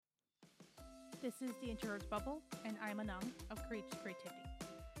This is the Introvert's Bubble, and I'm Anang of Courageous Creativity,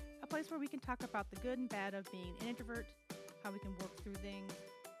 a place where we can talk about the good and bad of being an introvert, how we can work through things,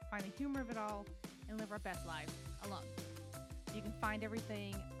 find the humor of it all, and live our best lives alone. You can find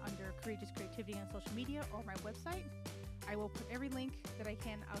everything under Courageous Creativity on social media or my website. I will put every link that I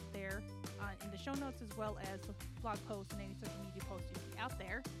can out there in the show notes, as well as the blog posts and any social media posts you see out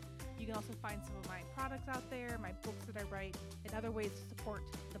there. You can also find some of my products out there, my books that I write, and other ways to support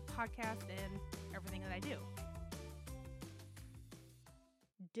the podcast and everything that I do.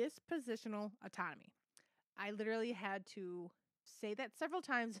 Dispositional autonomy. I literally had to say that several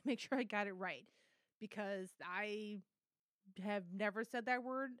times to make sure I got it right, because I have never said that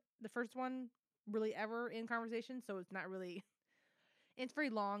word, the first one, really ever in conversation, so it's not really, it's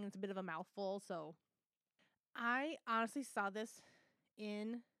very long, it's a bit of a mouthful, so I honestly saw this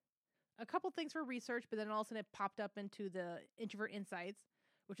in a couple things for research, but then all of a sudden it popped up into the Introvert Insights,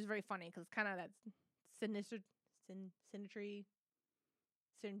 which is very funny because it's kind of that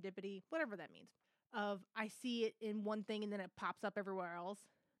serendipity, whatever that means, of I see it in one thing and then it pops up everywhere else.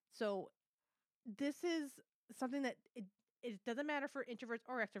 So this is something that it doesn't matter for introverts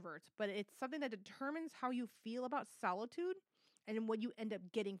or extroverts, but it's something that determines how you feel about solitude and what you end up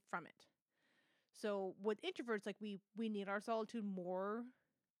getting from it. So with introverts, like we need our solitude more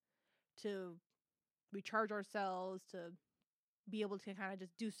to recharge ourselves, to be able to kind of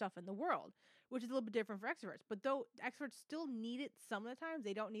just do stuff in the world, which is a little bit different for extroverts. But though extroverts still need it some of the times,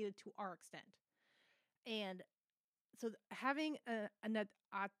 they don't need it to our extent. And so having an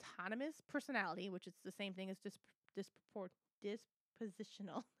autonomous personality, which is the same thing as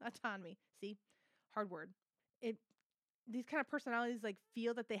dispositional autonomy. See, hard word. These kind of personalities like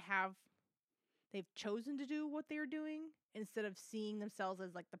feel that they've chosen to do what they're doing instead of seeing themselves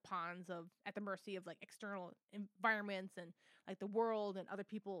as like the pawns at the mercy of like external environments and like the world and other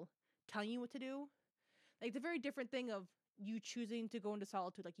people telling you what to do. Like the very different thing of you choosing to go into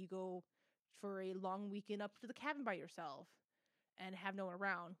solitude. Like you go for a long weekend up to the cabin by yourself and have no one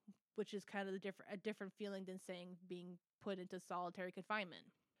around, which is kind of a different feeling than saying being put into solitary confinement.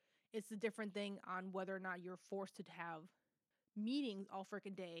 It's a different thing on whether or not you're forced to have meetings all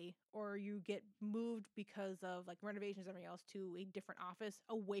freaking day, or you get moved because of like renovations and everything else to a different office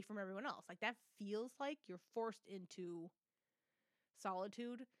away from everyone else. Like that feels like you're forced into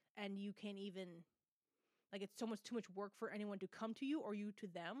solitude, and you can't even, like, it's so much too much work for anyone to come to you or you to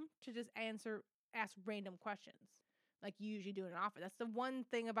them to just ask random questions like you usually do in an office. That's the one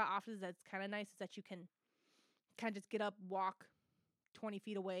thing about offices that's kind of nice, is that you can kind of just get up, walk 20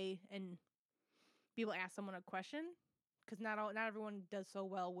 feet away and be able to ask someone a question. Because not everyone does so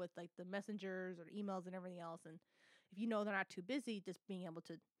well with like the messengers or emails and everything else. And if you know they're not too busy, just being able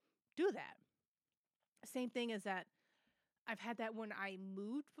to do that. Same thing as that I've had that when I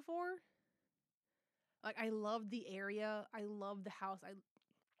moved before. Like I loved the area. I loved the house.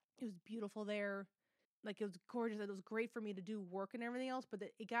 It was beautiful there. Like it was gorgeous. It was great for me to do work and everything else. But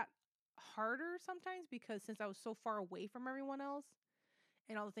it got harder sometimes because since I was so far away from everyone else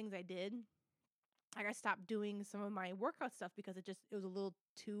and all the things I did, like I stopped doing some of my workout stuff because it was a little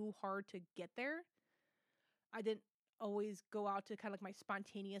too hard to get there. I didn't always go out to kind of like my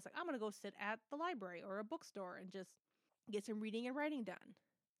spontaneous, like I'm going to go sit at the library or a bookstore and just get some reading and writing done,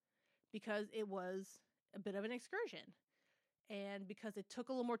 because it was a bit of an excursion. And because it took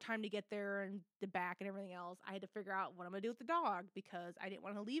a little more time to get there and the back and everything else, I had to figure out what I'm going to do with the dog, because I didn't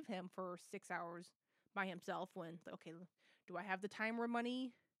want to leave him for 6 hours by himself when, okay, do I have the time or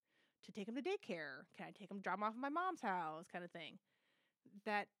money to take him to daycare? Can I take him, drop him off at my mom's house, kind of thing?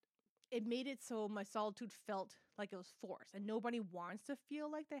 That it made it so my solitude felt like it was forced, and nobody wants to feel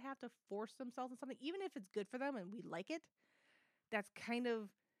like they have to force themselves on something, even if it's good for them and we like it. That's kind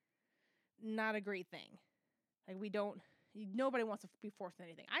of not a great thing. Like nobody wants to be forced on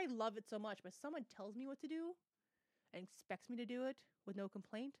anything. I love it so much, but someone tells me what to do and expects me to do it with no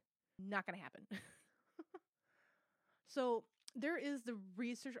complaint, not going to happen. So there is the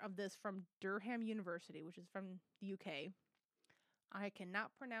research of this from Durham University, which is from the UK. I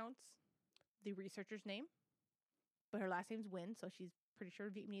cannot pronounce the researcher's name, but her last name's Wynn, so she's pretty sure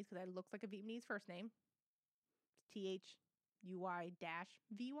Vietnamese because it looks like a Vietnamese first name. THUY-VY.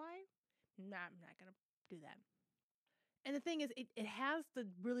 I'm not going to do that. And the thing is, it has the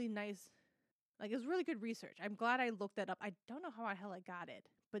really nice, like, it was really good research. I'm glad I looked that up. I don't know how the hell I got it,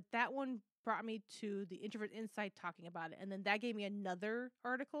 but that one brought me to the Introvert Insight talking about it. And then that gave me another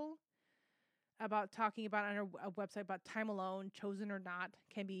article about talking about on a website about time alone, chosen or not,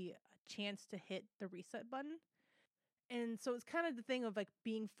 can be a chance to hit the reset button. And so it's kind of the thing of like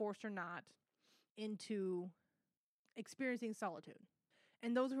being forced or not into experiencing solitude.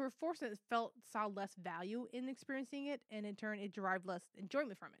 And those who were forced it saw less value in experiencing it, and in turn, it derived less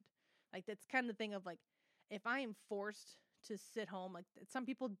enjoyment from it. Like, that's kind of the thing of, like, if I am forced to sit home, like, some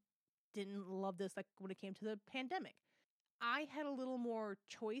people didn't love this, like, when it came to the pandemic. I had a little more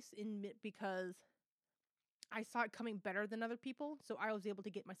choice in it because I saw it coming better than other people, so I was able to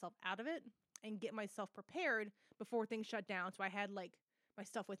get myself out of it and get myself prepared before things shut down. So I had, like, my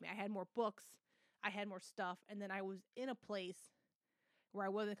stuff with me. I had more books, I had more stuff, and then I was in a place where I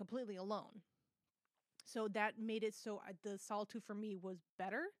wasn't completely alone. So that made it so the solitude for me was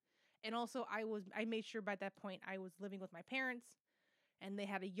better. And also I made sure by that point I was living with my parents, and they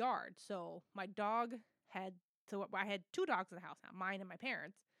had a yard. So my dog had so I had two dogs in the house now, mine and my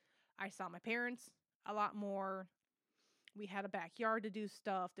parents. I saw my parents a lot more. We had a backyard to do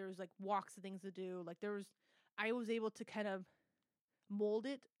stuff. There was, like, walks and things to do. Like, I was able to kind of mold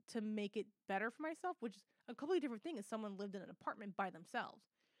it to make it better for myself, which is a completely different thing as someone lived in an apartment by themselves.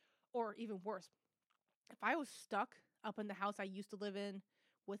 Or even worse, if I was stuck up in the house I used to live in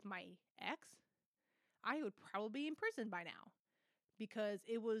with my ex, I would probably be in prison by now, because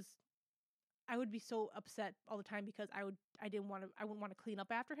I would be so upset all the time because I wouldn't want to clean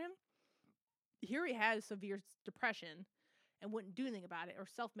up after him. Here he had severe depression and wouldn't do anything about it, or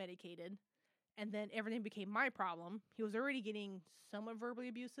self-medicated, and then everything became my problem. He was already getting somewhat verbally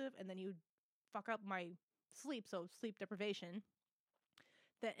abusive, and then he would fuck up my sleep, so sleep deprivation.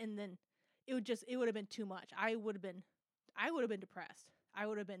 And then it would have been too much. I would have been depressed. I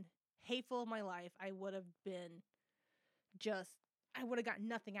would have been hateful of my life. I would have been just I would have got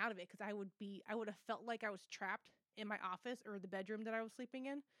nothing out of it, because I would have felt like I was trapped in my office or the bedroom that I was sleeping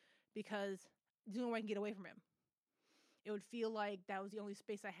in, because there's no way I can get away from him. It would feel like that was the only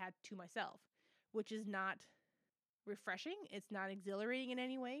space I had to myself, which is not refreshing. It's not exhilarating in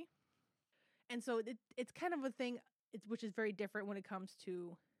any way. And so it's kind of a thing, which is very different when it comes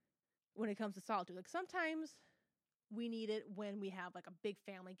to solitude. Like, sometimes we need it when we have, like, a big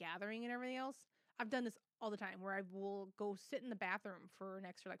family gathering and everything else. I've done this all the time, where I will go sit in the bathroom for an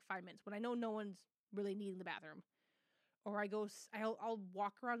extra, like, 5 minutes when I know no one's really needing the bathroom. Or I'll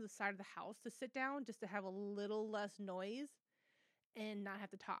walk around to the side of the house to sit down, just to have a little less noise and not have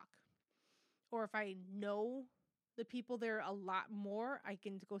to talk. Or if I know the people there a lot more, I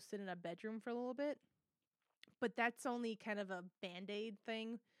can go sit in a bedroom for a little bit. But that's only kind of a Band-Aid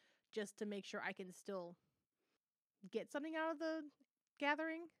thing, just to make sure I can still get something out of the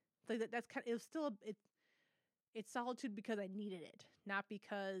gathering. Like, that's kind of, it was still it's solitude because I needed it, not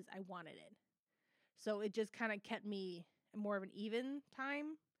because I wanted it. So it just kind of kept me more of an even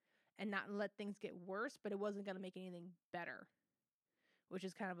time and not let things get worse, but it wasn't going to make anything better, which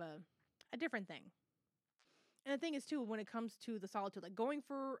is kind of a different thing. And the thing is, too, when it comes to the solitude, like going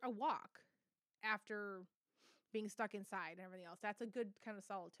for a walk after being stuck inside and everything else, that's a good kind of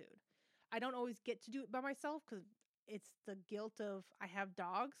solitude. I don't always get to do it by myself, because it's the guilt of, I have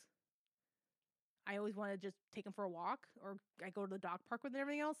dogs. I always want to just take them for a walk, or I go to the dog park with them and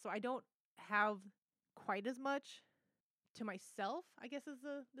everything else. So I don't have quite as much to myself, I guess, is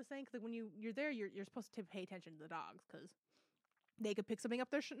the saying. Because, like, when you're there, you're supposed to pay attention to the dogs, because they could pick something up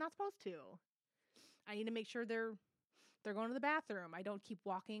they're not supposed to. I need to make sure they're going to the bathroom. I don't keep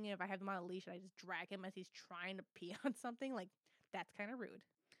walking. If I have them on a leash, I just drag him as he's trying to pee on something. Like, that's kind of rude.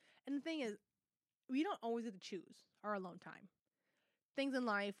 And the thing is, we don't always get to choose our alone time. Things in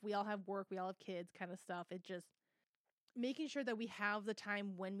life, we all have work, we all have kids, kind of stuff. It just making sure that we have the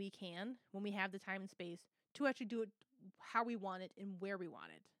time when we have the time and space to actually do it how we want it and where we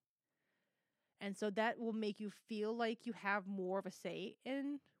want it. And so that will make you feel like you have more of a say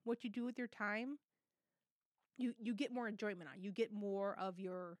in what you do with your time. You get more enjoyment out. You get more of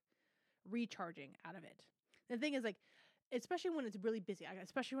your recharging out of it. The thing is, like, especially when it's really busy,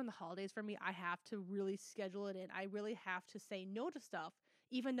 especially when the holidays, for me, I have to really schedule it in. I really have to say no to stuff,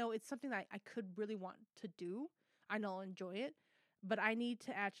 even though it's something that I could really want to do. I know I'll enjoy it, but I need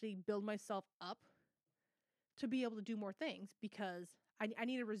to actually build myself up to be able to do more things, because I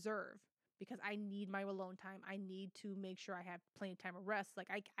need a reserve, because I need my alone time. I need to make sure I have plenty of time of rest. Like,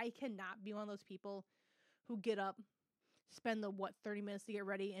 I cannot be one of those people who get up, spend the 30 minutes to get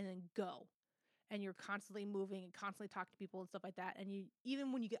ready, and then go. And you're constantly moving and constantly talking to people and stuff like that. And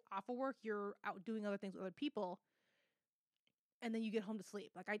even when you get off of work, you're out doing other things with other people. And then you get home to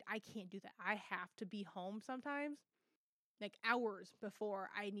sleep. Like, I can't do that. I have to be home sometimes, like, hours before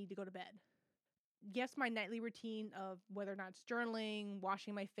I need to go to bed. Yes, my nightly routine of whether or not it's journaling,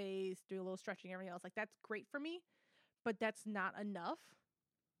 washing my face, doing a little stretching, everything else, like, that's great for me, but that's not enough.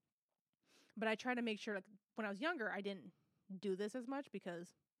 But I try to make sure, like, when I was younger, I didn't do this as much, because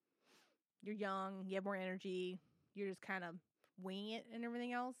you're young, you have more energy, you're just kind of winging it and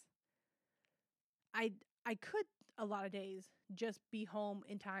everything else. I could a lot of days just be home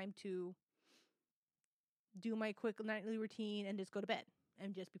in time to do my quick nightly routine and just go to bed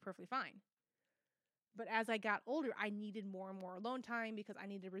and just be perfectly fine. But as I got older, I needed more and more alone time because I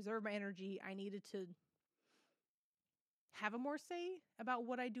needed to reserve my energy. I needed to have a more say about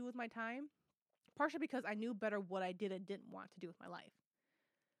what I do with my time, partially because I knew better what I did and didn't want to do with my life.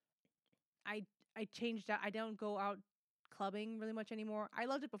 I changed that. I don't go out clubbing really much anymore. I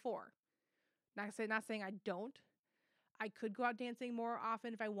loved it before. Not saying I don't. I could go out dancing more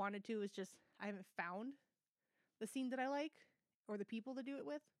often if I wanted to. It's just I haven't found the scene that I like or the people to do it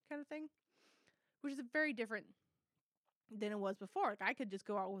with, kind of thing, which is very different than it was before. Like, I could just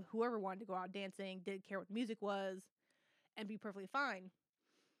go out with whoever wanted to go out dancing, didn't care what the music was, and be perfectly fine.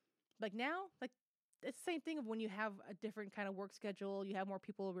 Like now, like it's the same thing of when you have a different kind of work schedule, you have more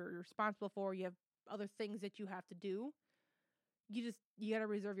people you're responsible for, you have other things that you have to do. You got to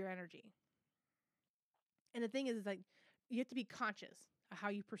reserve your energy. And the thing is like you have to be conscious of how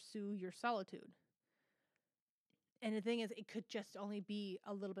you pursue your solitude. And the thing is, it could just only be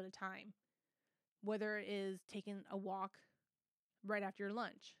a little bit of time, whether it is taking a walk right after your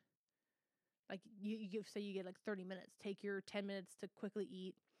lunch. Like you get like 30 minutes, take your 10 minutes to quickly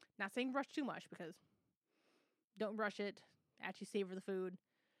eat. Not saying rush too much, because don't rush it. Actually savor the food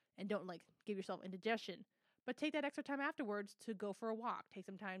and don't like give yourself indigestion. But take that extra time afterwards to go for a walk. Take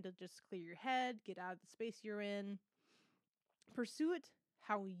some time to just clear your head, get out of the space you're in. Pursue it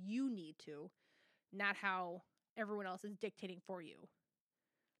how you need to, not how everyone else is dictating for you.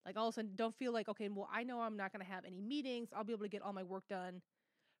 Like all of a sudden, don't feel like, okay, well, I know I'm not going to have any meetings. I'll be able to get all my work done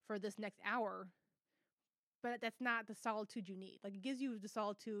for this next hour. But that's not the solitude you need. Like it gives you the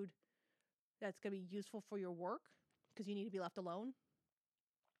solitude that's going to be useful for your work because you need to be left alone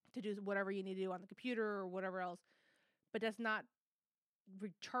to do whatever you need to do on the computer or whatever else. But that's not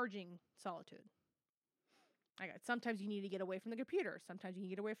recharging solitude. Sometimes you need to get away from the computer. Sometimes you need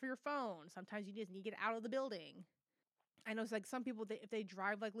to get away from your phone. Sometimes you just need to get out of the building. I know it's like some people, if they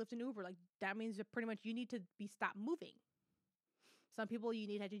drive like Lyft and Uber, like that means that pretty much you need to be stopped moving. Some people you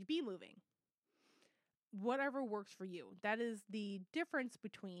need to be moving. Whatever works for you. That is the difference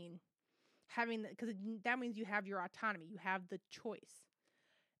between having, because that means you have your autonomy. You have the choice.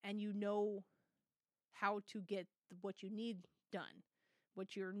 And you know how to get what you need done.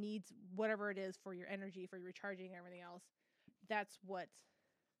 What your needs, whatever it is for your energy, for your recharging and everything else. That's what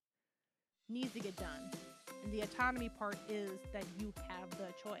needs to get done. And the autonomy part is that you have the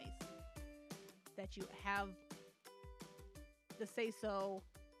choice. That you have the say-so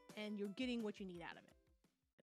and you're getting what you need out of it.